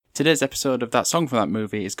Today's episode of That Song from That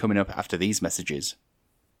Movie is coming up after these messages.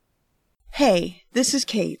 Hey, this is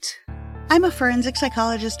Kate. I'm a forensic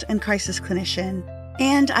psychologist and crisis clinician,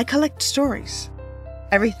 and I collect stories.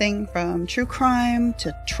 Everything from true crime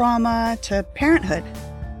to trauma to parenthood.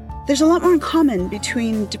 There's a lot more in common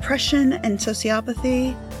between depression and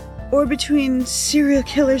sociopathy, or between serial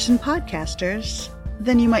killers and podcasters,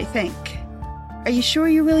 than you might think. Are you sure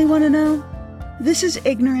you really want to know? This is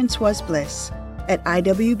Ignorance Was Bliss at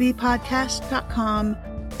iwbpodcast.com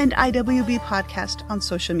and IWB Podcast on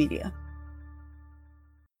social media.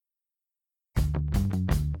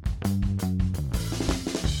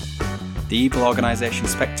 The evil organisation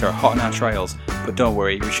Spectre are hot on our trails, but don't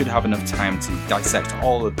worry, we should have enough time to dissect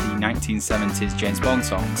all of the 1970s James Bond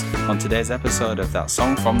songs on today's episode of That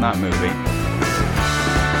Song from That Movie.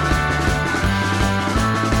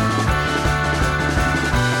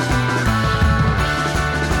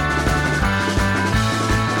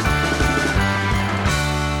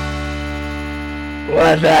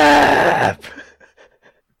 What's up?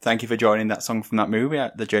 Thank you for joining That Song from That Movie,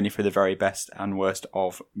 the journey through the very best and worst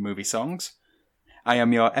of movie songs. I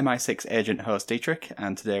am your MI6 agent host Dietrich,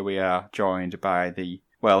 and today we are joined by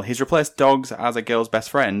he's replaced dogs as a girl's best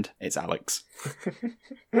friend. It's Alex.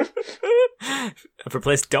 I've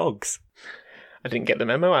replaced dogs. I didn't get the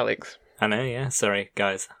memo, Alex. I know, yeah. Sorry,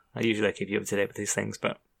 guys. I usually keep you up to date with these things,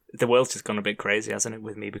 but the world's just gone a bit crazy, hasn't it,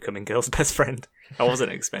 with me becoming girl's best friend? I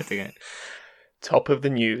wasn't expecting it. Top of the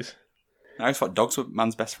news. I always thought dogs were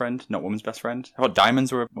man's best friend, not woman's best friend. I thought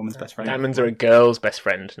diamonds were a woman's best friend. Diamonds are a girl's best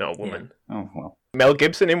friend, not a woman. Yeah. Oh, well. Mel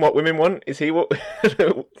Gibson in What Women Want? Is he what...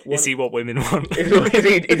 Is he what women want?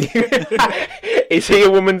 is he a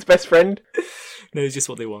woman's best friend? No, it's just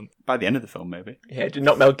what they want. By the end of the film, maybe. Yeah,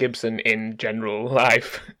 not Mel Gibson in general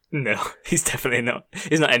life. No, he's definitely not.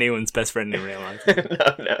 He's not anyone's best friend in real life.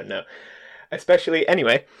 No. Especially,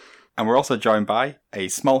 anyway... And we're also joined by a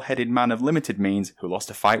small-headed man of limited means who lost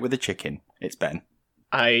a fight with a chicken. It's Ben.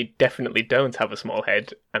 I definitely don't have a small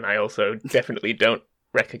head, and I also definitely don't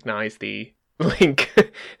recognise the link.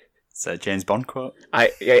 It's a James Bond quote.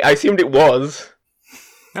 I assumed it was.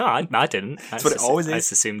 No, I didn't. That's what it always is. I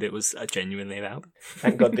just assumed it was genuinely about.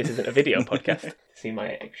 Thank God this isn't a video podcast. See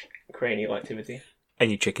my cranial activity. And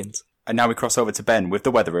you chickens. And now we cross over to Ben with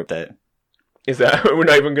the weather update. Is that we're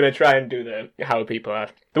not even going to try and do the how people are.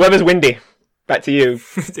 The weather's windy. Back to you.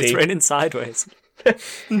 It's raining sideways.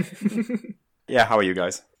 Yeah, how are you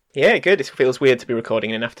guys? Yeah, good. It feels weird to be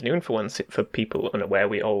recording in an afternoon for once. For people unaware,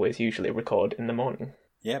 we always usually record in the morning.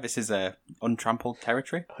 Yeah, this is untrampled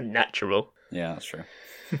territory. Unnatural. Yeah, that's true.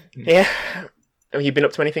 Yeah. Have you been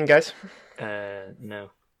up to anything, guys?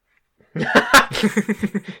 No.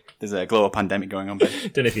 There's a global pandemic going on, Ben.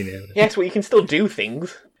 Don't know if you know. Yes, well, you can still do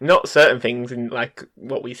things. Not certain things in like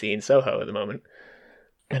what we see in Soho at the moment.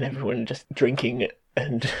 And everyone just drinking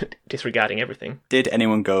and disregarding everything. Did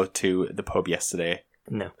anyone go to the pub yesterday?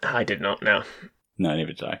 No. I did not, no. No,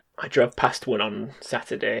 neither did I. I drove past one on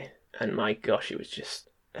Saturday, and my gosh, it was just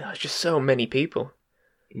so many people.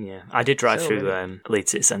 Yeah, I did drive So through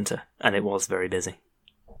Leeds City Centre, and it was very busy.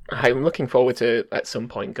 I'm looking forward to, at some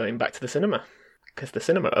point, going back to the cinema, because the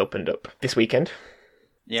cinema opened up this weekend.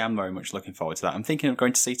 Yeah, I'm very much looking forward to that. I'm thinking of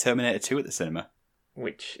going to see Terminator 2 at the cinema.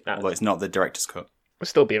 Although it's not the director's cut. Will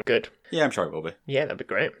still be good. Yeah, I'm sure it will be. Yeah, that'd be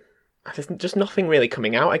great. There's just nothing really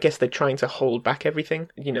coming out. I guess they're trying to hold back everything.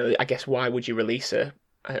 You know, I guess why would you release a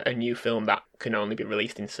new film that can only be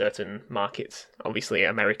released in certain markets? Obviously,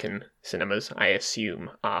 American cinemas, I assume,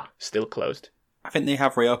 are still closed. I think they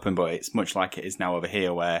have reopened, but it's much like it is now over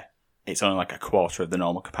here, where it's only like a quarter of the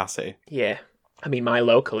normal capacity. Yeah. I mean, my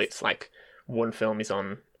local, it's like one film is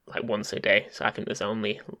on like once a day, so I think there's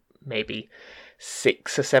only maybe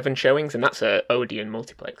 6 or 7 showings, and that's a Odeon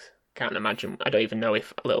multiplex. Can't imagine. I don't even know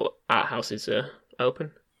if little art houses are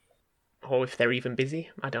open, or if they're even busy.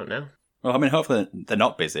 I don't know. Well, I mean, hopefully they're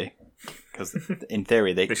not busy, because in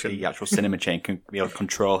theory, the actual cinema chain can be able to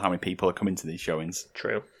control how many people are coming to these showings.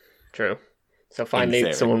 True. So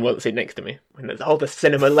finally, someone won't sit next to me when there's all the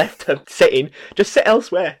cinema left to sit in. Just sit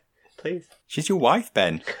elsewhere, please. She's your wife,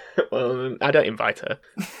 Ben. Well, I don't invite her.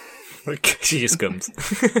 She just comes.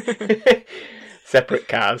 Separate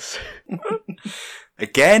cars.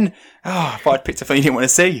 Again? Oh, I thought I'd picked a film you didn't want to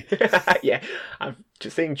see. Yeah, I'm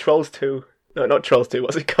just seeing Trolls 2. No, not Trolls 2.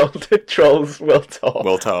 What's it called? Trolls World Tour.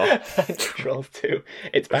 World Tour. Trolls 2.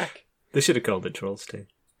 It's back. They should have called it Trolls 2.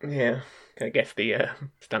 Yeah. I guess the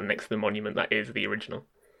stand next to the monument, that is the original.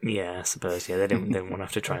 Yeah, I suppose. Yeah, they didn't want to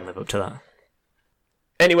have to try and live up to that.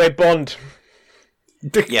 Anyway, Bond.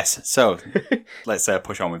 Yes, so let's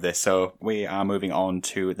push on with this. So we are moving on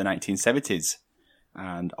to the 1970s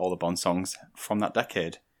and all the Bond songs from that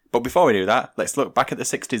decade. But before we do that, let's look back at the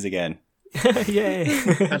 60s again. Yay!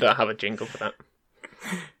 I don't have a jingle for that.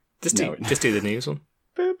 Just do the news one.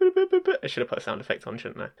 I should have put a sound effect on,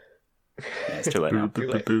 shouldn't I? Yeah, it's too late now. Too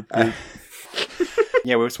late.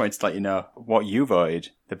 Yeah, we just wanted to let you know what you voted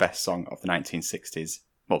the best song of the 1960s.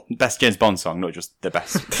 Well, best James Bond song, not just the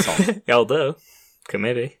best song. Although, could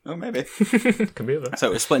maybe. Oh, maybe. Can be that. So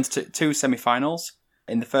it was split into two semi-finals.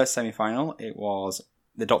 In the first semi-final, it was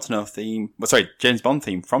the Dr. No theme... Well, sorry, James Bond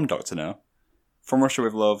theme from Dr. No. From Russia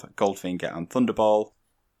With Love, Goldfinger and Thunderball.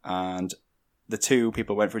 And the two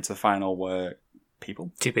people who went through to the final were...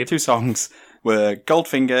 People? Two people. Two songs were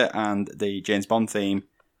Goldfinger and the James Bond theme.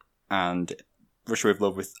 And Russia With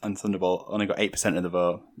Love and Thunderball only got 8% of the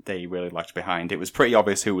vote. They really lagged behind. It was pretty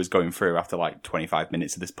obvious who was going through after like 25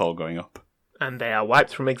 minutes of this poll going up. And they are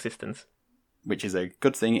wiped from existence. Which is a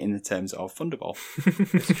good thing in the terms of Thunderball.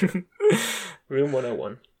 It's true. Room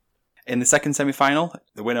 101. In the second semi-final,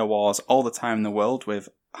 the winner was All the Time in the World with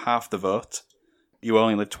half the vote. You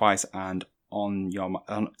Only Live Twice and On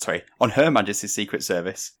Her Majesty's Secret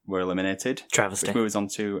Service were eliminated. Travesty. Which moves on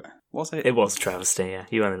to... Was it? It was Travesty, yeah.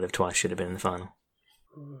 You Only Live Twice should have been in the final.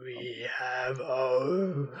 We have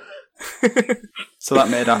all. So that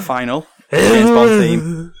made our final. James Bond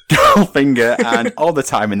theme, Goldfinger, and All the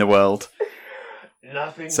Time in the World.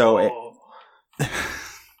 Nothing So more.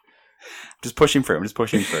 Just pushing through.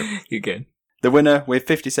 You're good. The winner with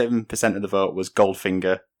 57% of the vote was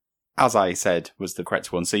Goldfinger. As I said, was the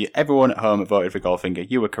correct one. So everyone at home voted for Goldfinger.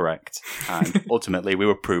 You were correct. And ultimately, we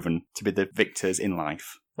were proven to be the victors in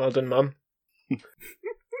life. Well done, Mum.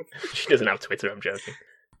 She doesn't have Twitter, I'm joking.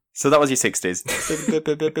 So that was your 60s.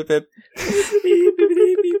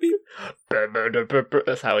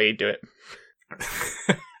 That's how we do it.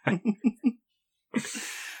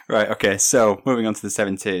 Right, okay. So moving on to the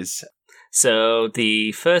 70s. So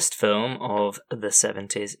the first film of the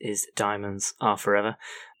 70s is Diamonds Are Forever,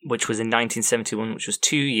 which was in 1971, which was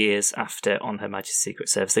 2 years after On Her Majesty's Secret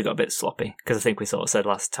Service. They got a bit sloppy, because I think we sort of said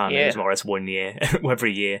last time it was more or less 1 year,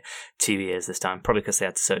 every year, 2 years this time, probably because they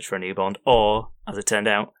had to search for a new Bond, or, as it turned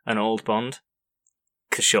out, an old Bond,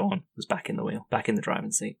 because Sean was back in the wheel, back in the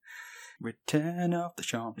driving seat. Return of the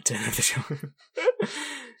Sean. Return of the Sean.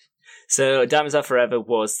 So Diamonds Are Forever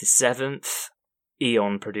was the 7th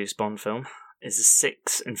Eon-produced Bond film. It's the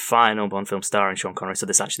 6th and final Bond film starring Sean Connery, so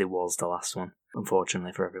this actually was the last one,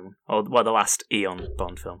 unfortunately for everyone. Or, well, the last Eon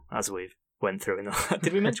Bond film, as we went through in the...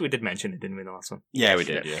 Did we mention? We did mention it, didn't we, in the last one? Yeah, we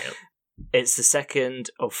did, yeah. It's the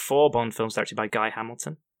second of 4 Bond films directed by Guy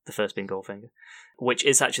Hamilton, the first being Goldfinger, which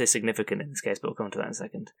is actually significant in this case, but we'll come on to that in a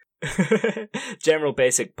second. General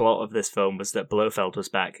basic plot of this film was that Blofeld was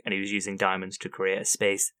back, and he was using diamonds to create a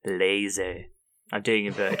space laser. I'm doing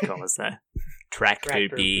inverted commas there. Tractor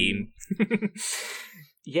beam.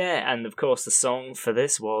 Yeah, and of course the song for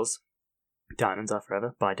this was Diamonds Are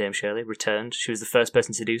Forever by Dame Shirley, returned. She was the first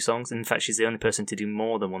person to do songs, and in fact she's the only person to do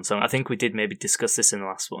more than one song. I think we did maybe discuss this in the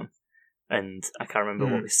last one, and I can't remember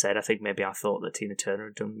what we said. I think maybe I thought that Tina Turner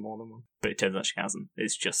had done more than one, but it turns out she hasn't.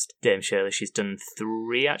 It's just Dame Shirley. She's done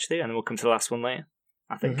 3 actually, and then we'll come to the last one later,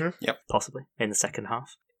 I think. Mm-hmm. Yep. Possibly in the second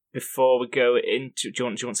half. Before we go into, do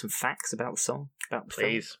you want some facts about the song? About the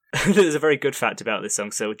Please. film? There's a very good fact about this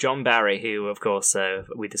song. So John Barry, who of course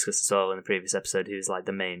we discussed as well in the previous episode, who's like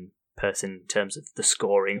the main person in terms of the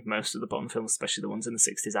scoring of most of the Bond films, especially the ones in the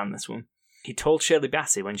 60s and this one. He told Shirley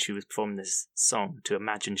Bassey when she was performing this song to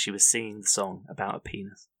imagine she was singing the song about a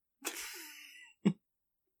penis.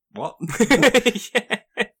 What? Yeah.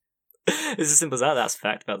 It's as simple as that. That's a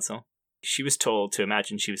fact about the song. She was told to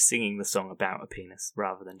imagine she was singing the song about a penis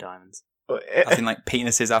rather than diamonds. I think like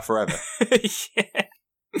penises are forever. Yeah.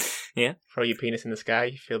 Yeah. Throw your penis in the sky,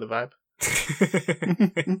 you feel the vibe.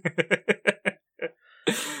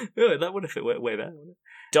 Oh, that would have fit way better, wouldn't it?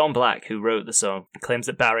 Don Black, who wrote the song, claims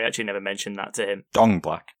that Barry actually never mentioned that to him. Dong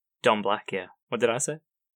Black. Don Black, yeah. What did I say?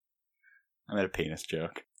 I made a penis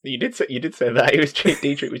joke. You did say that. It was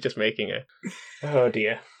Dietrich was just making a... Oh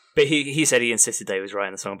dear. But he said he insisted that he was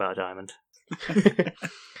writing the song about a diamond.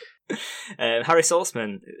 Harry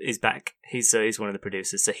Saltzman is back. He's one of the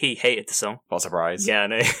producers, so he hated the song. What a surprise. Yeah,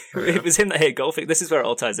 no, it was him that hated Goldfinger. This is where it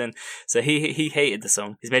all ties in. So he hated the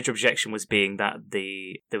song. His major objection was being that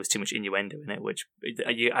there was too much innuendo in it, which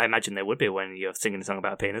I imagine there would be when you're singing a song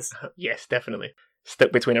about a penis. Yes, definitely.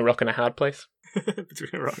 Stuck between a rock and a hard place.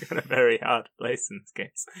 Between a rock and a very hard place in this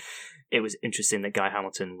case. It was interesting that Guy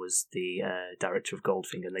Hamilton was the director of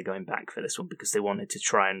Goldfinger, and they're going back for this one because they wanted to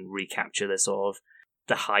try and recapture the sort of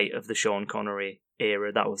the height of the Sean Connery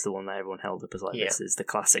era. That was the one that everyone held up as like, this is the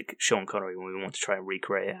classic Sean Connery when we want to try and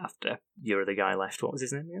recreate it after You're the Guy Left. What was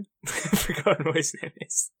his name again? I've forgotten what his name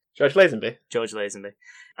is. George Lazenby. George Lazenby.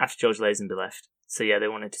 After George Lazenby left. So yeah, they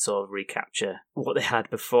wanted to sort of recapture what they had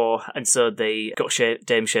before, and so they got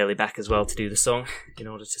Dame Shirley back as well to do the song in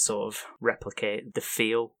order to sort of replicate the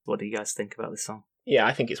feel. What do you guys think about this song? Yeah,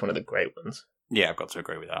 I think it's one of the great ones. Yeah, I've got to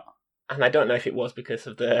agree with that. And I don't know if it was because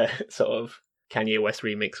of the sort of Kanye West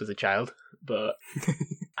remix as a child, but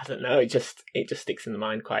I don't know, it just sticks in the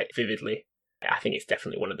mind quite vividly. I think it's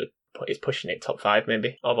definitely it's pushing it top 5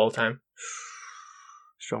 maybe of all time.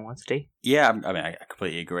 Strong words, D. Yeah, I mean, I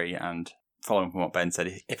completely agree. And following from what Ben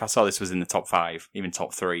said, if I saw this was in the top 5, even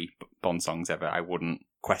top 3 Bond songs ever, I wouldn't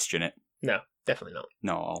question it. No, definitely not.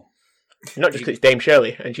 Not at all. Not just because it's Dame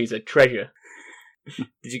Shirley and she's a treasure.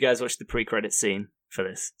 Did you guys watch the pre-credit scene for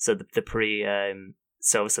this? So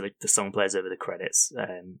so obviously the song plays over the credits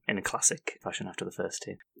in a classic fashion after the first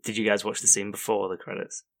two. Did you guys watch the scene before the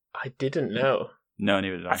credits? I didn't know. No,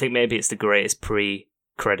 neither did I. I think maybe it's the greatest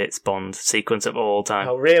pre-credits Bond sequence of all time.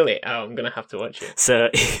 Oh, really? Oh, I'm going to have to watch it. So,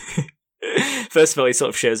 first of all, he sort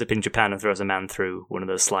of shows up in Japan and throws a man through one of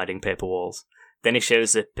those sliding paper walls. Then he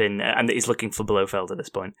shows up and he's looking for Blofeld at this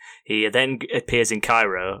point. He then appears in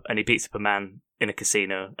Cairo and he beats up a man in a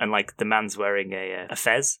casino, and like the man's wearing a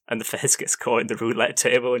fez, and the fez gets caught in the roulette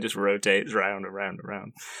table and just rotates round and round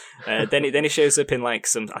and round. Then he shows up in like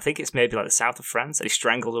I think it's maybe like the south of France, and he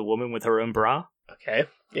strangles a woman with her own bra. Okay,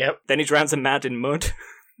 yep. Then he drowns a man in mud.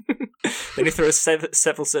 Then he throws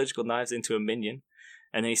several surgical knives into a minion,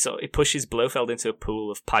 and then he pushes Blofeld into a pool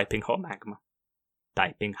of piping hot magma.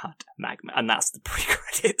 And that's the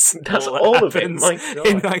pre-credits. That's all of it. My God.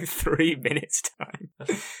 In like 3 minutes time.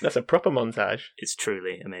 That's a proper montage. It's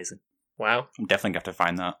truly amazing. Wow. I'm definitely going to have to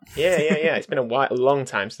find that. Yeah. It's been a long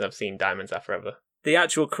time since I've seen Diamonds Are Forever. The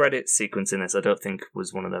actual credit sequence in this, I don't think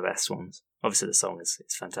was one of the best ones. Obviously, the song is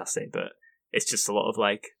fantastic, but it's just a lot of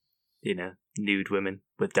like, nude women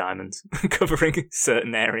with diamonds covering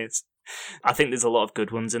certain areas. I think there's a lot of good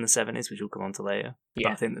ones in the 70s, which we'll come on to later. Yeah.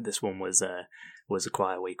 But I think that this one was a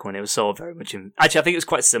quite weak one. It was sort of very much actually, I think it was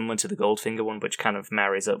quite similar to the Goldfinger one, which kind of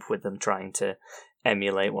marries up with them trying to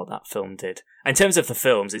emulate what that film did. In terms of the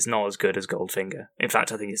films, it's not as good as Goldfinger. In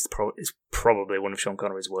fact, I think it's probably one of Sean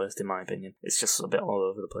Connery's worst, in my opinion. It's just a bit all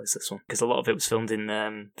over the place, this one. Because a lot of it was filmed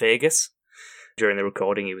in Vegas. During the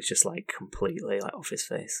recording, he was just like completely like off his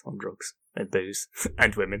face on drugs and booze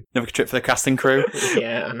and women. Another trip for the casting crew.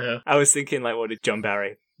 Yeah, I know. I was thinking, like, what did John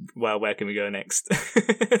Barry? Well, where can we go next?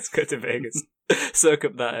 Let's go to Vegas. Soak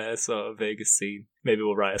up that sort of Vegas scene. Maybe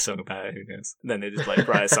we'll write a song about it, who knows? And then they just like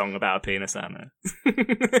write a song about a penis, I don't know.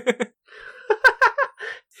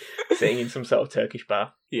 Sitting in some sort of Turkish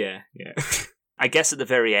bar. Yeah. I guess at the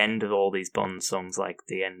very end of all these Bond songs, like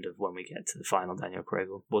the end of when we get to the final Daniel Craig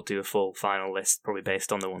one, we'll do a full final list, probably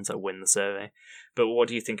based on the ones that win the survey. But what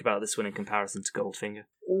do you think about this one in comparison to Goldfinger?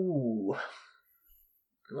 Ooh.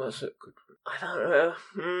 What's it good? I don't know.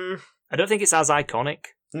 I don't think it's as iconic.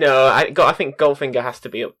 No, I think Goldfinger has to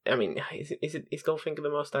be up. I mean, is Goldfinger the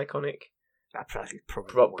most iconic?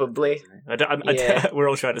 Probably. Yeah. We're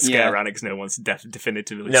all trying to scare around because no one's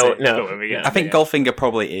definitively No. I think Goldfinger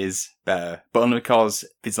probably is better, but only because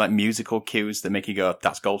there's like musical cues that make you go,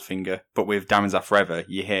 that's Goldfinger. But with Diamonds Are Forever,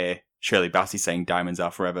 you hear Shirley Bassey saying Diamonds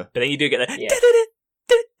Are Forever. But then you do get the...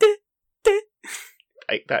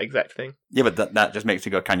 Like that exact thing. Yeah, but that just makes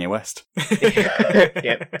you go Kanye West.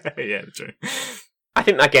 Yeah. Yeah, true. I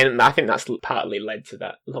think that's partly led to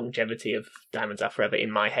that longevity of Diamonds Are Forever in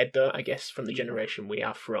my head, though, I guess, from the generation we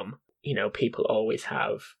are from. People always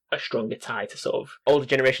have a stronger tie to sort of older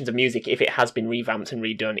generations of music if it has been revamped and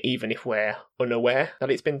redone, even if we're unaware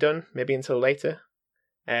that it's been done, maybe until later.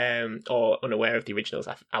 Or unaware of the originals.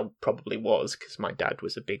 I probably was, because my dad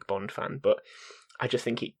was a big Bond fan, but I just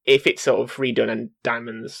think if it's sort of redone, and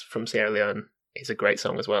Diamonds from Sierra Leone is a great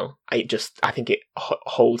song as well. I think it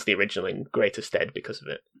holds the original in greater stead because of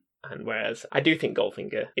it. And whereas I do think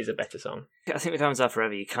Goldfinger is a better song. I think with Diamonds Are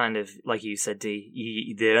Forever, you kind of, like you said,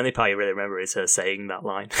 Dee, the only part you really remember is her saying that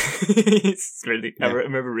line. It's really, yeah. I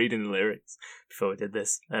remember reading the lyrics before we did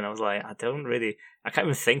this, and I was like, I can't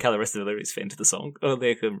even think how the rest of the lyrics fit into the song.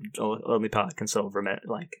 Only part I can sort of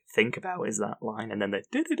think about is that line, and then the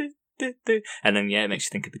and then it makes you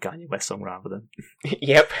think of the Kanye West song rather than.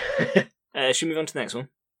 Yep. Should we move on to the next one?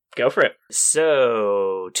 Go for it.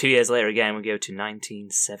 So, 2 years later again, we go to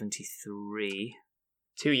 1973.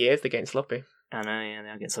 2 years, they're getting sloppy. I know, yeah,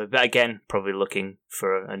 they're getting sloppy. But again, probably looking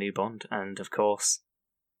for a new Bond. And of course,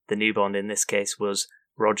 the new Bond in this case was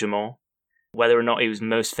Roger Moore. Whether or not he was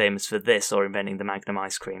most famous for this or inventing the Magnum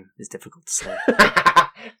ice cream is difficult to say.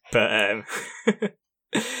 But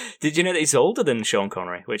Did you know that he's older than Sean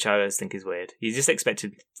Connery, which I always think is weird? You just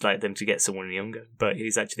expected them to get someone younger, but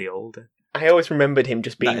he's actually older. I always remembered him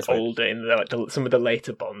just being older in some of the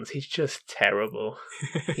later Bonds. He's just terrible.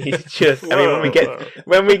 He's just. I mean,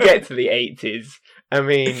 when we get to the 80s, I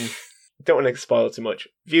mean, don't want to spoil too much.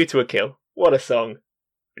 View to a Kill. What a song.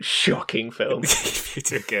 Shocking film. View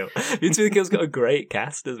to a Kill. View to a Kill's got a great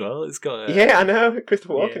cast as well. It's got yeah, I know,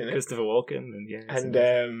 Christopher Walken in it. Christopher Walken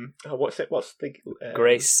and what's the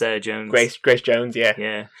Grace Jones. Grace Jones, yeah.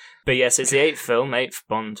 Yeah. But yes, it's the eighth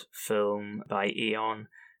Bond film by Eon.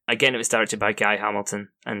 Again, it was directed by Guy Hamilton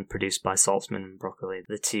and produced by Saltzman and Broccoli,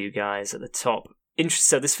 the two guys at the top.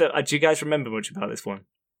 So this film, do you guys remember much about this one?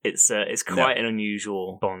 It's quite an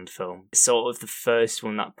unusual Bond film. It's sort of the first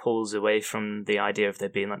one that pulls away from the idea of there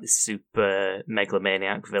being like this super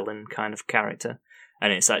megalomaniac villain kind of character.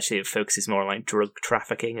 And it focuses more on like drug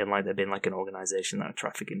trafficking and like there being like an organisation that are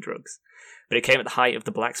trafficking drugs. But it came at the height of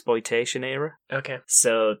the blaxploitation era. Okay.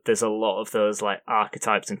 So there's a lot of those like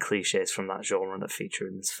archetypes and cliches from that genre that feature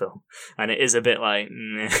in this film. And it is a bit like,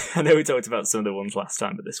 I know we talked about some of the ones last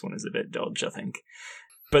time, but this one is a bit dodge, I think.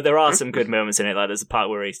 But there are some good moments in it. Like there's a part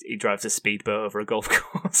where he drives a speedboat over a golf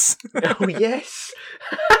course. Oh, yes.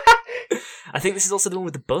 I think this is also the one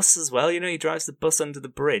with the bus as well. You know, he drives the bus under the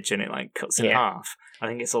bridge and it like cuts in half. I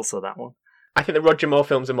think it's also that one. I think the Roger Moore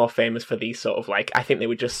films are more famous for these sort of like, I think they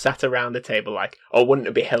were just sat around the table like, oh, wouldn't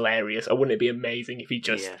it be hilarious? Or wouldn't it be amazing if he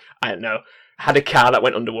just, I don't know, had a car that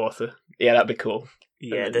went underwater? Yeah, that'd be cool.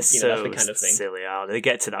 Yeah, they're so that's the kind of thing. Silly, are they? They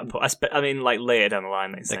get to that point. I mean, like later down the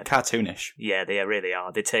line, they're cartoonish. Yeah, they really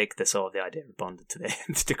are. They take the sort of the idea of Bond to the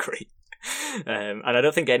nth degree, and I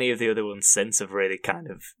don't think any of the other ones since have really kind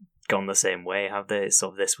of gone the same way, have they?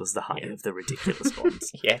 So this was the height of the ridiculous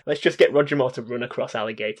Bonds. Yeah, let's just get Roger Moore to run across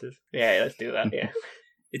alligators. Yeah, let's do that. Yeah.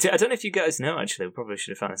 I don't know if you guys know. Actually, we probably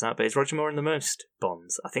should have found this out. But is Roger Moore in the most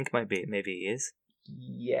Bonds? I think maybe he is.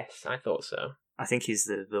 Yes, I thought so. I think he's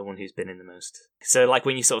the one who's been in the most. So, like,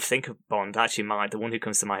 when you sort of think of Bond, actually, the one who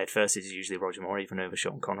comes to my head first is usually Roger Moore, even over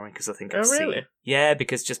Sean Connery, because I think I've seen... really? Yeah,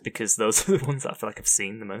 because those are the ones that I feel like I've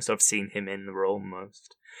seen the most. I've seen him in the role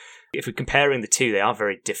most. If we're comparing the two, they are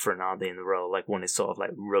very different, aren't they, in the role? Like, one is sort of,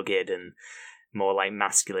 like, rugged and more, like,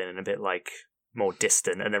 masculine and a bit, like, more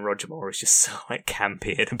distant, and then Roger Moore is just so, like,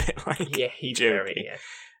 campy and a bit, like, yeah, he's jokey. very, yeah.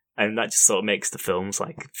 And that just sort of makes the films,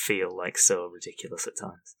 like, feel, like, so ridiculous at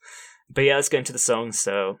times. But yeah, let's go into the songs.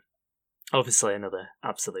 So, obviously another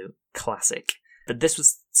absolute classic. But this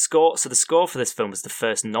was score. So the score for this film was the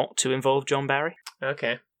first not to involve John Barry.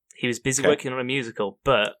 Okay. He was busy working on a musical,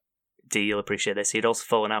 but you'll appreciate this. He had also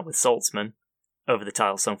fallen out with Saltzman over the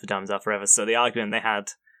title song for Diamonds Are Forever. So the argument they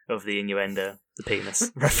had over the innuendo, the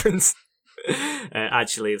penis reference,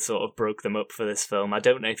 actually sort of broke them up for this film. I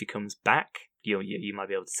don't know if he comes back. You might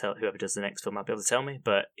be able to tell, whoever does the next film might be able to tell me,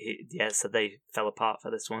 but so they fell apart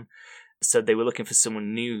for this one. So they were looking for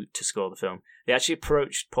someone new to score the film. They actually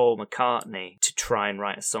approached Paul McCartney to try and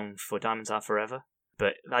write a song for Diamonds Are Forever,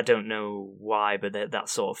 but I don't know why, but that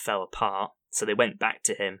sort of fell apart. So they went back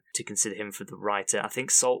to him to consider him for the writer. I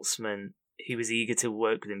think Saltzman, he was eager to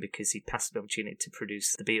work with him because he passed the opportunity to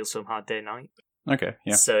produce the Beatles film Hard Day Night. Okay,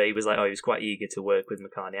 yeah. So he was like, he was quite eager to work with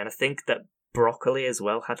McCartney. And I think that Broccoli as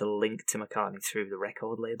well had a link to McCartney through the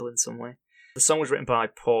record label in some way. The song was written by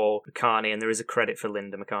Paul McCartney, and there is a credit for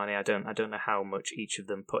Linda McCartney. I don't know how much each of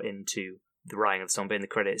them put into the writing of the song, but in the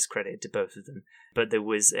credit is credited to both of them. But there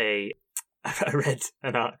was I read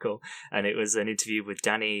an article, and it was an interview with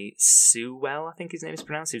Danny Sewell, I think his name is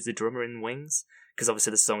pronounced. He was the drummer in Wings, because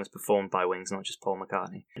obviously the song is performed by Wings, not just Paul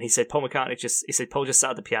McCartney. And he said Paul just sat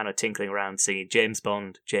at the piano tinkling around singing James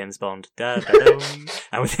Bond, da da da.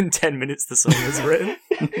 And within 10 minutes the song was written.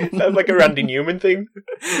 Sounds like a Randy Newman thing.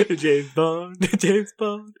 James Bond,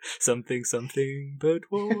 something but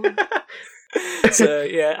war. So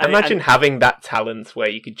yeah, imagine having that talent where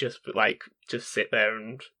you could just sit there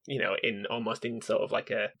and, in almost in sort of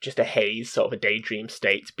like a haze, sort of a daydream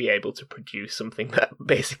state, be able to produce something that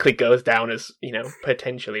basically goes down as,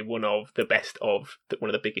 potentially one of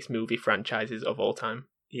the biggest movie franchises of all time.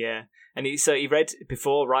 Yeah, and he read,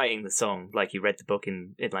 before writing the song, like he read the book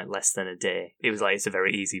in like less than a day. It was like, it's a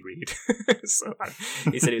very easy read. So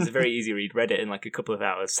he said it was a very easy read, read it in like a couple of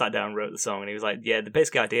hours, sat down, wrote the song, and he was like, yeah, the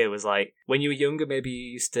basic idea was like, when you were younger, maybe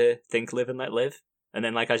you used to think live and let live. And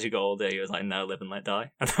then, like, as you got older, he was like, no, live and let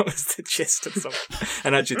die. And that was the gist of the song.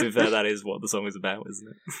 And actually, to be fair, that is what the song is about, isn't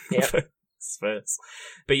it? Yeah. First.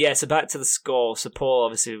 But yeah, so back to the score. So Paul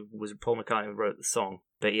McCartney who wrote the song,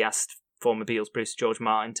 but he asked former Beatles producer George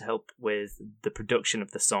Martin to help with the production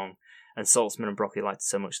of the song. And Saltzman and Broccoli liked it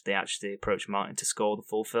so much that they actually approached Martin to score the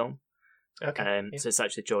full film. Okay. So it's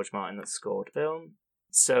actually George Martin that scored the film.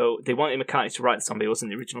 So they wanted McCartney to write the song, but it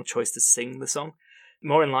wasn't the original choice to sing the song.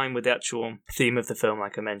 More in line with the actual theme of the film,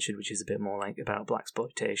 like I mentioned, which is a bit more like about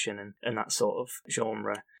blaxploitation and that sort of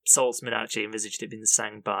genre. Saltzman actually envisaged it being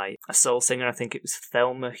sang by a soul singer. I think it was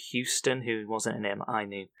Thelma Houston, who wasn't a name that I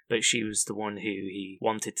knew, but she was the one who he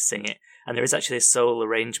wanted to sing it. And there is actually a soul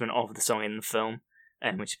arrangement of the song in the film,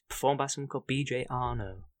 which is performed by someone called B.J.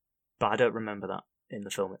 Arno. But I don't remember that in the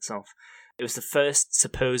film itself. It was the first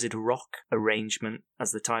supposed rock arrangement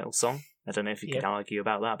as the title song. I don't know if you could argue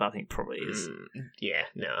about that, but I think it probably is. Yeah,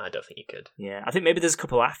 no, I don't think you could. Yeah, I think maybe there's a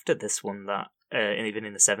couple after this one that, and even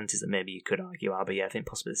in the 70s, that maybe you could argue but yeah, I think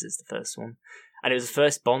possibly this is the first one. And it was the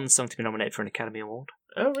first Bond song to be nominated for an Academy Award.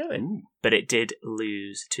 Oh, really? Ooh. But it did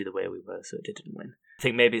lose to The Way We Were, so it didn't win. I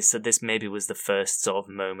think maybe this maybe was the first sort of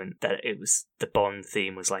moment that it was the Bond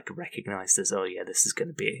theme was like recognised as, oh yeah, this is going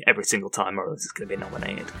to be every single time, or this is going to be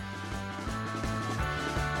nominated.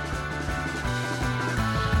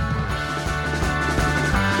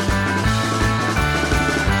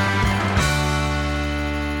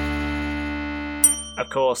 Of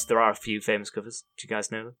course, there are a few famous covers. Do you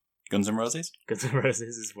guys know them? Guns N' Roses? Guns N'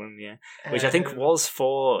 Roses is one, yeah. Which I think was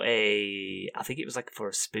for I think it was like for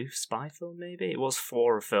a spoof spy film, maybe? It was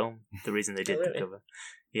for a film, the reason they did the cover.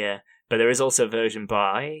 Yeah. But there is also a version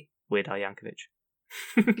by Weird Al Yankovic.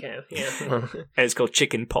 Okay, yeah. And it's called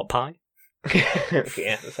Chicken Pot Pie.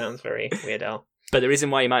 Yeah, that sounds very Weird Al. But the reason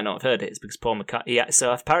why you might not have heard it is because Paul McCartney... Yeah,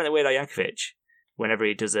 so apparently Weird Al Yankovic, whenever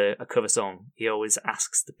he does a cover song, he always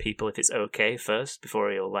asks the people if it's okay first before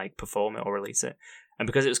he'll like perform it or release it. And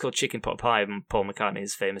because it was called Chicken Pot Pie, and Paul McCartney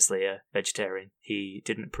is famously a vegetarian, he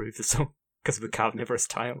didn't approve the song because of the carnivorous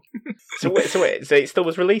style. So it still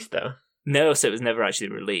was released though? No, so it was never actually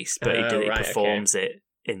released, but he performs it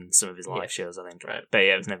in some of his live shows, I think. Right. But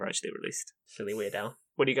yeah, it was never actually released. Silly Weird Al.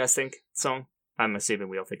 What do you guys think? Song? I'm assuming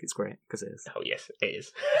we all think it's great because it is. Oh yes, it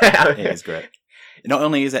is. It is great. Not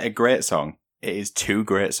only is it a great song, it is two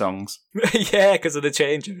great songs. Yeah, because of the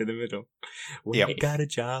change in the middle. We Yep. got a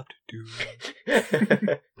job to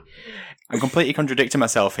do. I'm completely contradicting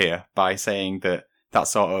myself here by saying that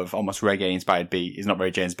sort of almost reggae-inspired beat is not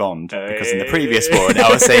very James Bond, because in the previous one,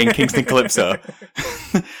 I was saying Kingston Calypso.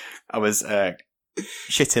 I was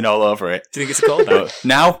shitting all over it. Do you think it's a callback? But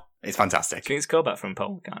now, it's fantastic. Do you think it's a callback from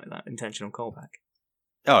Paul McCartney, that intentional callback?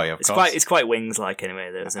 Oh, yeah, of course. It's quite Wings-like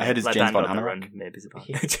anyway. Though, I heard it's James Bond Run, Anorak. maybe it's about.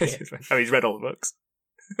 Yeah. Oh, he's read all the books.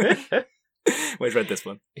 Well, he's read this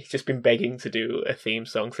one. He's just been begging to do a theme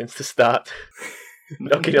song since the start.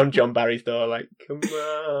 Knocking on John Barry's door like, come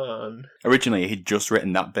on. Originally, he'd just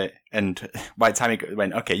written that bit, and by the time he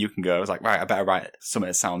went, okay, you can go, I was like, right, I better write something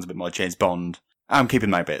that sounds a bit more James Bond. I'm keeping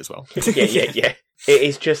my bit as well. Yeah. It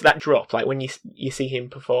is just that drop, like when you see him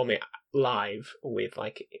perform it live with,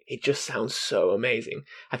 like, it just sounds so amazing.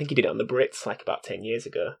 I think he did it on the Brits like about 10 years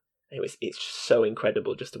ago. It's so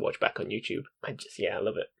incredible just to watch back on YouTube. I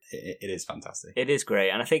love it. It is fantastic. It is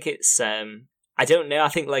great, and I think it's I don't know, I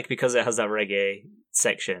think like because it has that reggae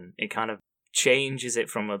section, it kind of changes it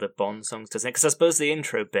from other Bond songs, doesn't it? Because I suppose the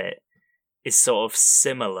intro bit is sort of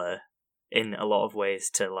similar in a lot of ways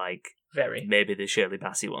to like Very. maybe the Shirley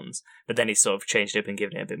Bassey ones, but then he's sort of changed it up and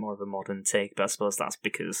given it a bit more of a modern take. But I suppose that's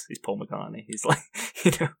because he's Paul McCartney. He's like,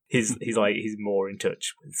 he's more in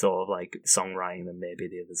touch with sort of like songwriting than maybe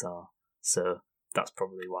the others are. So that's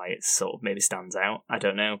probably why it sort of maybe stands out. I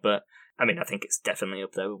don't know, but I mean, I think it's definitely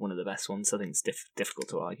up there with one of the best ones. I think it's difficult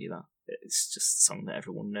to argue that. It's just a song that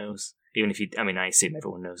everyone knows. Even if I assume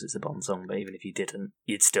everyone knows it's a Bond song, but even if you didn't,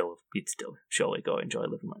 you'd still surely go enjoy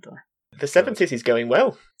Live and Let Die. The 70s is going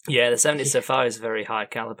well. Yeah, the 70s so far is very high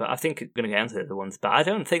caliber. I think I'm going to get into the other ones, but I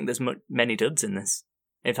don't think there's many duds in this.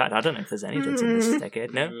 In fact, I don't know if there's any duds in this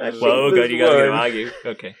decade. No? I think Well, there's God, you guys are going to one. argue.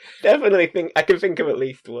 Okay. Definitely think I can think of at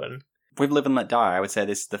least one. With Live and Let Die, I would say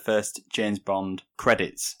this is the first James Bond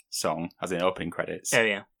credits song, as in opening credits, Oh,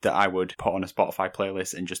 yeah. that I would put on a Spotify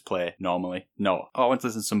playlist and just play normally. No, I want to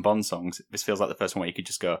listen to some Bond songs. This feels like the first one where you could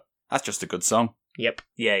just go, that's just a good song. Yep.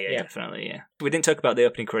 Yeah, Yeah. definitely, yeah. We didn't talk about the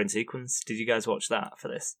opening credit sequence. Did you guys watch that for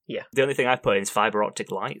this? Yeah. The only thing I've put in is fiber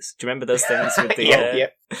optic lights. Do you remember those things with the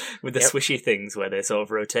with the Yep. swishy things where they sort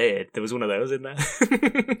of rotated? There was one of those in there.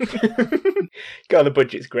 God, the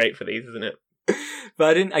budget's great for these, isn't it?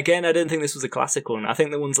 But I didn't think this was a classic one. I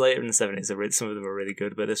think the ones later in the 70s, some of them are really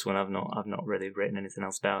good, but this one I've not really written anything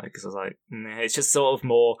else about it because I was like, nah, it's just sort of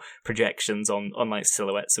more projections on like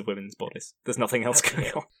silhouettes of women's bodies. There's nothing else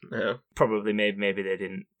going on. No. Probably maybe they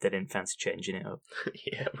didn't fancy changing it up.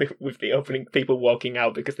 Yeah, with the opening, people walking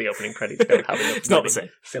out because the opening credits don't have enough It's not the same.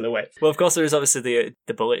 silhouettes. Well, of course, there is obviously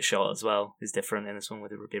the bullet shot as well is different in this one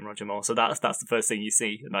with being Roger Moore. So that's the first thing you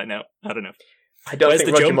see. Like, no, I don't know. I don't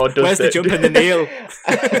think Roger Moore does Where's the jump and the kneel?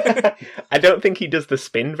 I don't think he does the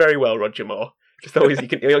spin very well, Roger Moore. Just always, you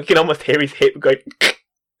can almost hear his hip going...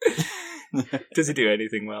 Does he do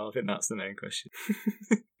anything well? I think that's the main question.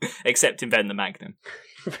 Except invent the Magnum.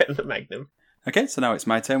 Invent the Magnum. Okay, so now it's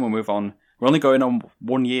my turn. We'll move on. We're only going on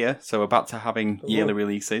 1 year, so we're back to having yearly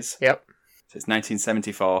releases. Yep. So it's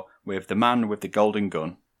 1974 with The Man with the Golden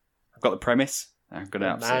Gun. I've got the premise. I'm going to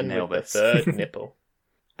absolutely nail this. The third nipple.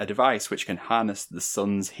 A device which can harness the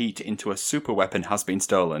sun's heat into a super weapon has been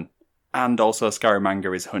stolen. And also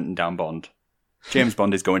Scaramanga is hunting down Bond. James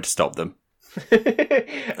Bond is going to stop them.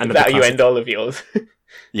 And that how you end all of yours.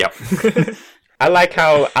 Yep. I like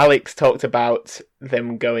how Alex talked about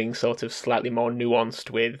them going sort of slightly more nuanced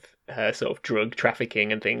with sort of drug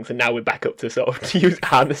trafficking and things, and now we're back up to sort of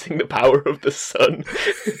harnessing the power of the sun.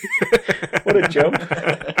 What a jump.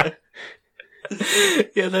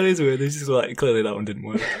 Yeah, that is weird. This is like, clearly that one didn't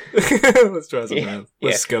work. Let's try something else.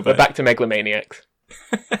 Let's go back. We're back to Megalomaniacs.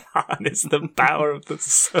 Harness the power of the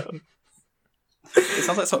sun. It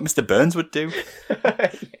sounds like something Mr. Burns would do.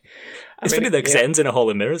 It's funny though, because it ends in a hall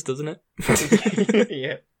of mirrors, doesn't it?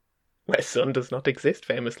 Yeah. Where sun does not exist,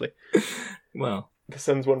 famously. Well. The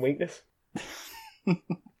sun's one weakness.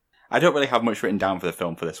 I don't really have much written down for the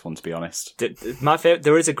film for this one, to be honest. My favorite,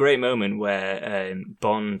 there is a great moment where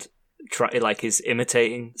Bond is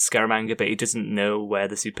imitating Scaramanga, but he doesn't know where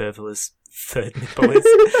the superfluous third nipple is,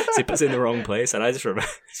 so he puts it in the wrong place, and I just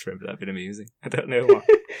remember that being amusing. I don't know why.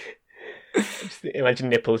 Just imagine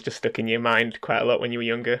nipples just stuck in your mind quite a lot when you were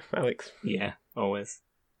younger, Alex. Yeah, always.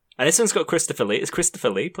 And this one's got Christopher Lee. It's Christopher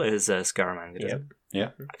Lee plays Scaramanga, doesn't it?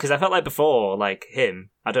 Yeah. Because I felt like before, like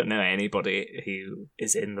him, I don't know anybody who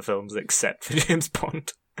is in the films except for James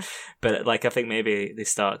Bond. But like, I think maybe they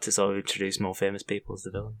start to sort of introduce more famous people as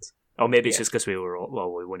the villains. Or maybe it's just because we were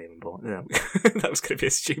we weren't even born. No. That was going to be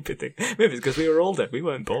a stupid thing. Maybe it's because we were older. We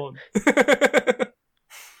weren't born.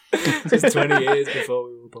 Just 20 years before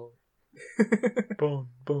we were born.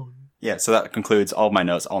 Born. Yeah, so that concludes all my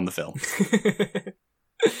notes on the film.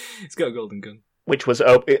 It's got a golden gun. Which was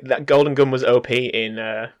that golden gun was OP in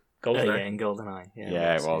GoldenEye. Yeah, in GoldenEye.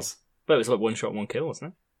 Yeah, it was. But it was like one shot, one kill,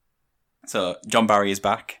 wasn't it? So John Barry is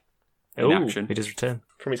back in action. He does return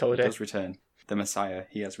from his holiday. He does return. The Messiah,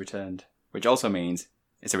 he has returned, which also means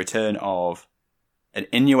it's a return of an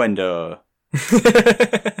innuendo.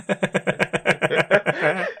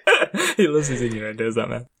 He loves his innuendos, that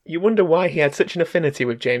man. You wonder why he had such an affinity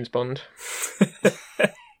with James Bond.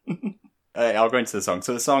 I'll go into the song.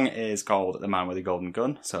 So the song is called The Man with the Golden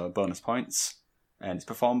Gun, so bonus points. And it's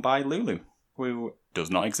performed by Lulu, who does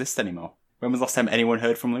not exist anymore. When was the last time anyone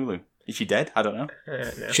heard from Lulu? Is she dead? I don't know.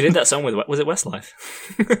 No. She did that song with, was it Westlife?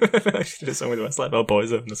 She did a song with Westlife, or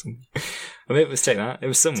Boyzone or something. I mean, it was Take That. It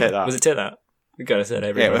was someone. Take That. Was it Take That? We gotta say it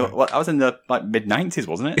every Yeah, well, I was in the mid-90s,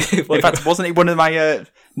 wasn't it? In fact, wasn't it one of my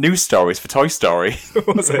news stories for Toy Story?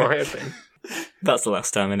 Was it? Might have been. That's the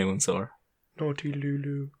last time anyone saw her. Naughty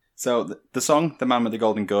Lulu. So the song, The Man with the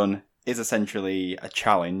Golden Gun, is essentially a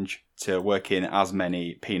challenge to work in as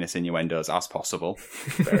many penis innuendos as possible.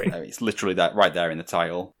 It's literally that right there in the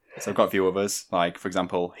title. So I've got a few others. Like, for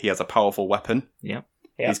example, he has a powerful weapon. Yeah.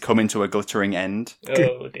 He's coming to a glittering end.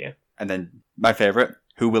 Oh, dear. And then, my favourite,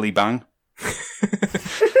 who will he bang?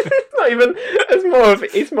 It's not even...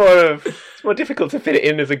 It's more difficult to fit it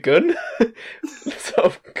in as a gun. Sort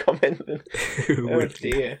of comment than... Oh,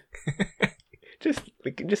 dear.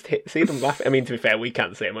 We can just see them laugh. I mean, to be fair, we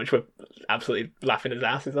can't say much. We're absolutely laughing his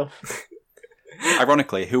asses off.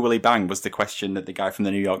 Ironically, who will he bang was the question that the guy from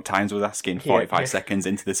the New York Times was asking 45 seconds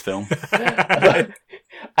into this film. I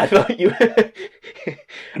thought you were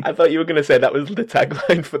going to say that was the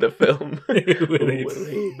tagline for the film. Who will he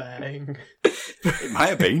bang? It might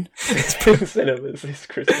have been. It's been cinemas this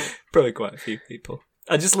Christmas. Probably quite a few people.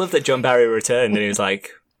 I just love that John Barry returned and he was like,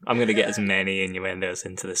 I'm going to get as many innuendos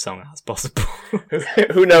into the song as possible.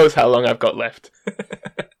 Who knows how long I've got left.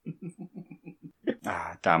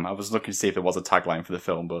 Damn, I was looking to see if there was a tagline for the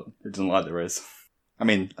film, but it doesn't look like there is. I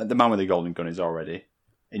mean, The Man with the Golden Gun is already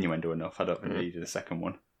innuendo enough. I don't think we needed a second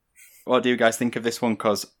one. What do you guys think of this one?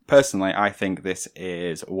 Because personally, I think this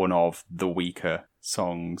is one of the weaker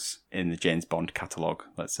songs in the James Bond catalogue,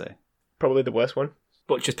 let's say. Probably the worst one.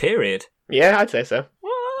 But just period? Yeah, I'd say so.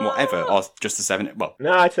 Whatever, or just the 7. Well,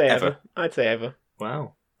 no, I'd say ever. I'd say ever.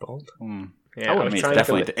 Wow, bold. Yeah,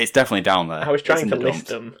 it's definitely down there. I was trying to list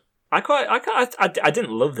them. I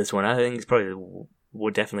didn't love this one. I think it's probably were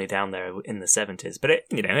definitely down there in the 70s, but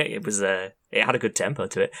it was it had a good tempo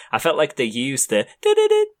to it. I felt like they used the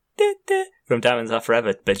from Diamonds Are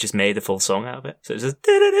Forever, but just made the full song out of it. So it was just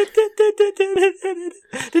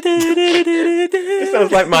It's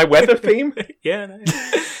Sounds like my weather theme. Yeah, no,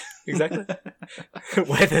 exactly.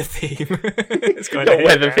 Weather theme. It's going Not to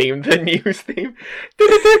weather theme, the news theme.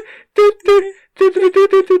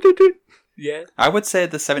 Yeah. I would say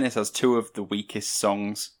the 70s has two of the weakest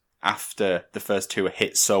songs after the first two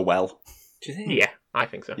hit so well. Do you think? Yeah, I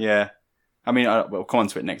think so. Yeah. I mean, we'll come on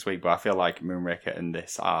to it next week, but I feel like Moonraker and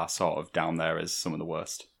this are sort of down there as some of the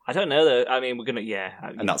worst. I don't know though. I mean, we're gonna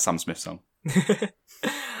And that's Sam Smith's song.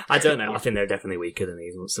 I don't know. I think they're definitely weaker than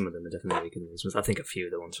these ones. Some of them are definitely weaker than these ones. I think a few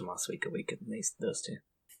of the ones from last week are weaker than those two.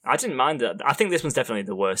 I didn't mind that. I think this one's definitely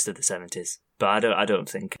the worst of the 70s, but I don't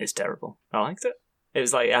think it's terrible. I liked it. It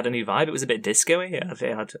was like, it had a new vibe. It was a bit disco-y. It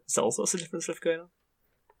had all sorts of different stuff going on.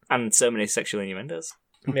 And so many sexual innuendos.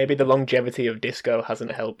 Maybe the longevity of disco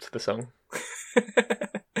hasn't helped the song.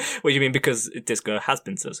 What do you mean? Because disco has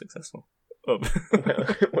been so successful? Oh.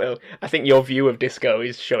 Well, I think your view of disco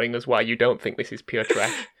is showing us why you don't think this is pure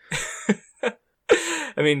trash.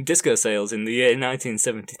 I mean, disco sales in the year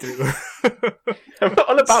 1973 I'm not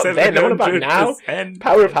on about then, I'm on about now. 700%.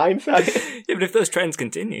 Power of hindsight. Yeah, but if those trends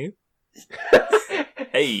continue...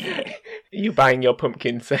 Hey! You buying your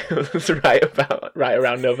pumpkin sales right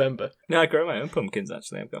around November? No, I grow my own pumpkins,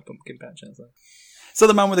 actually. I've got a pumpkin patch outside. So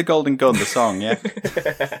The Man with the Golden Gun, the song, yeah?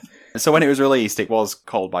 So when it was released, it was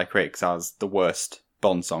called by critics as the worst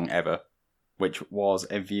Bond song ever, which was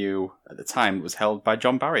a view at the time that was held by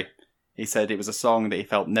John Barry. He said it was a song that he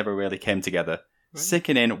felt never really came together,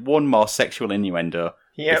 sticking in one more sexual innuendo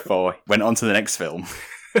before he went on to the next film.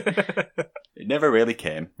 It never really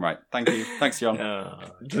came. Right, thank you. Thanks, John.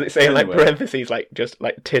 Does it say Anyway. like parentheses, like just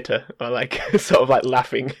like titter, or like sort of like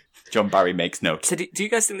laughing? John Barry makes notes. So do you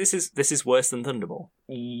guys think this is worse than Thunderball?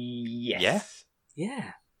 Yes.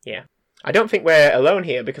 Yeah. Yeah. I don't think we're alone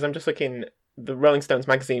here, because I'm just looking, the Rolling Stones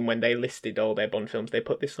magazine, when they listed all their Bond films, they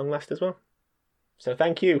put this song last as well. So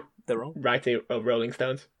thank you, They're wrong. writer of Rolling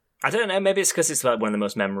Stones. I don't know, maybe it's because it's like one of the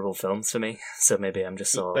most memorable films for me, so maybe I'm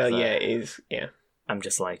just sort of... Well, yeah, it is, yeah. I'm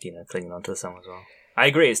just like, clinging on to the song as well. I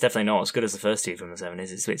agree, it's definitely not as good as the first two from the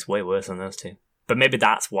 70s, it's way worse than those two. But maybe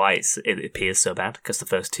that's why it appears so bad, because the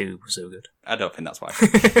first two were so good. I don't think that's why.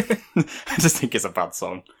 I just think it's a bad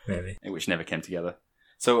song. Maybe. Which never came together.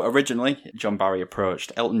 So originally, John Barry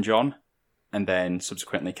approached Elton John and then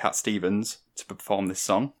subsequently Cat Stevens to perform this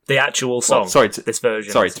song. The actual song, this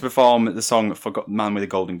version. Sorry, to perform the song for Man with a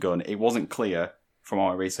Golden Gun. It wasn't clear from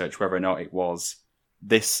our research whether or not it was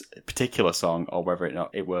this particular song or whether or not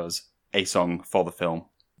it was a song for the film.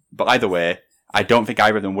 But either way, I don't think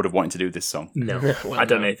either of them would have wanted to do this song. No, Well, I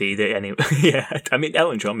don't no. know if either. Anyway, yeah, I mean,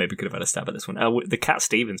 Elton John maybe could have had a stab at this one. The Cat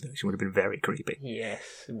Stevens version would have been very creepy. Yes,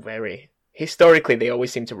 very. Historically, they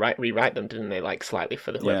always seem to rewrite them, didn't they? Like slightly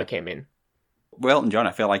for whoever Yeah. came in. Well, Elton John,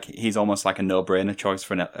 I feel like he's almost like a no-brainer choice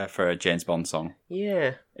for a James Bond song.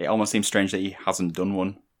 Yeah. It almost seems strange that he hasn't done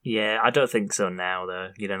one. Yeah, I don't think so now,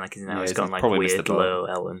 though. Like now Yeah, it's he's gone like probably missed weird the boat. low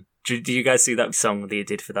Ellen. Do you guys see that song that he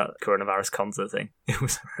did for that coronavirus concert thing? It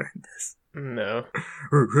was horrendous. No.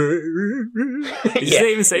 He didn't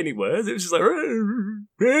even say any words. It was just like...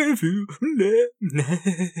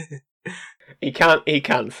 He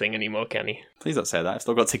can't sing anymore, can he? Please don't say that. I've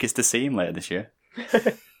still got tickets to see him later this year.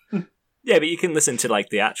 Yeah, but you can listen to like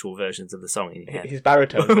the actual versions of the song in your head. His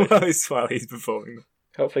baritone version. while he's performing them.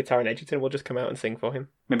 Hopefully Taron Egerton will just come out and sing for him.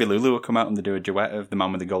 Maybe Lulu will come out and they do a duet of The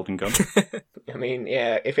Man with the Golden Gun. I mean,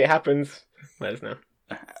 yeah, if it happens, let us know.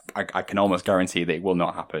 I can almost guarantee that it will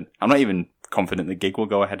not happen. I'm not even confident the gig will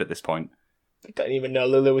go ahead at this point. I don't even know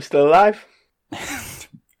Lulu was still alive.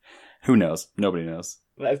 Who knows? Nobody knows.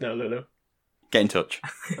 Let us know, Lulu. Get in touch.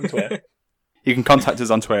 On Twitter. You can contact us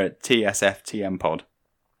on Twitter at TSFTMPod.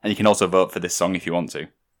 And you can also vote for this song if you want to.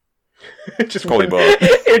 Just Probably one,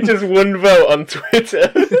 both. just one vote on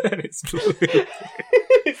Twitter. And it's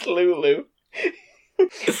It's Lulu.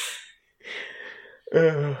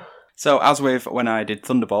 So, as with when I did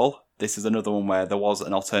Thunderball, this is another one where there was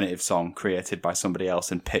an alternative song created by somebody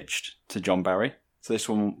else and pitched to John Barry. So this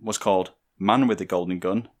one was called Man with the Golden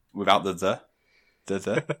Gun, without the.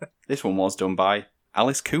 This one was done by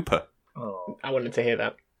Alice Cooper. Oh. I wanted to hear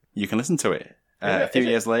that. You can listen to it. A few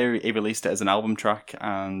years later, he released it as an album track,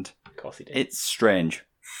 and Of course he did. it's strange,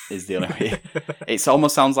 is the only way. It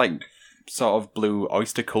almost sounds like sort of Blue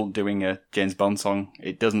Oyster Cult doing a James Bond song.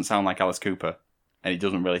 It doesn't sound like Alice Cooper, and it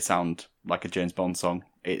doesn't really sound like a James Bond song.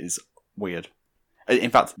 It is weird. In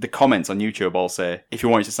fact, the comments on YouTube all say, if you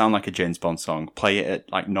want it to sound like a James Bond song, play it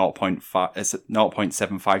at like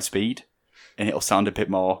 0.75 speed, and it'll sound a bit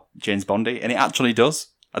more James Bondy, and it actually does.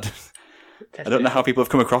 I don't know how people have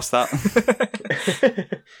come across that.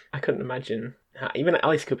 I couldn't imagine. Even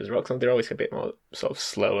Alice Cooper's rock songs, they're always a bit more sort of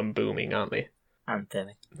slow and booming, aren't they?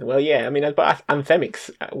 Anthemic. Well, yeah, I mean, but anthemics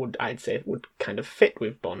I'd say would kind of fit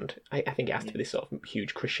with Bond. I think it has to be this sort of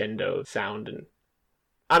huge crescendo sound, and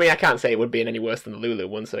I mean, I can't say it would be any worse than the Lulu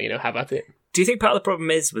one, so have at it. Do you think part of the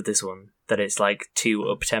problem is with this one that it's like too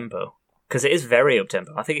up tempo? Because it is very up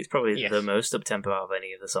tempo. I think it's probably the most up tempo out of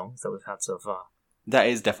any of the songs that we've had so far. That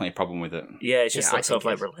is definitely a problem with it. Yeah, it's just sort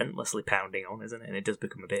of relentlessly pounding on, isn't it? And it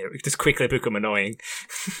does quickly become annoying.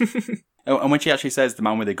 Oh, and when she actually says the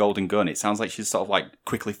man with the golden gun, it sounds like she's sort of like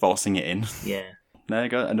quickly forcing it in. Yeah. There you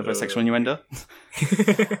go, another sexual innuendo.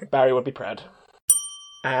 Barry would be proud.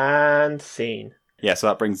 And scene. Yeah, so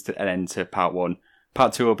that brings an end to part 1.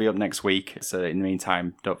 Part 2 will be up next week, so in the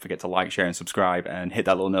meantime, don't forget to like, share and subscribe, and hit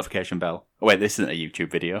that little notification bell. Oh wait, this isn't a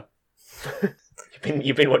YouTube video.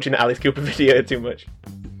 You've been watching the Alice Cooper video too much.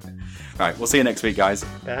 Right, we'll see you next week, guys.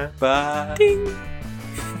 Bye. Ding!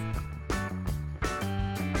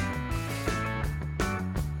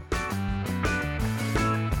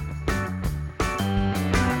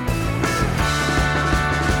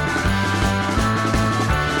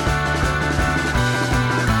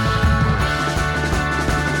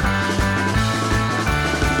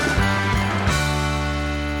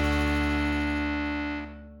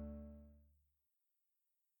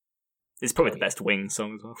 It's probably the best Wing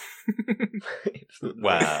song as well.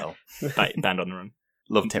 Wow. Band on the Run.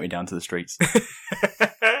 Love Take Me Down to the Streets.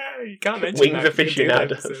 You can't mention Wings that.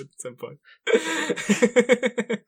 aficionado. At some point.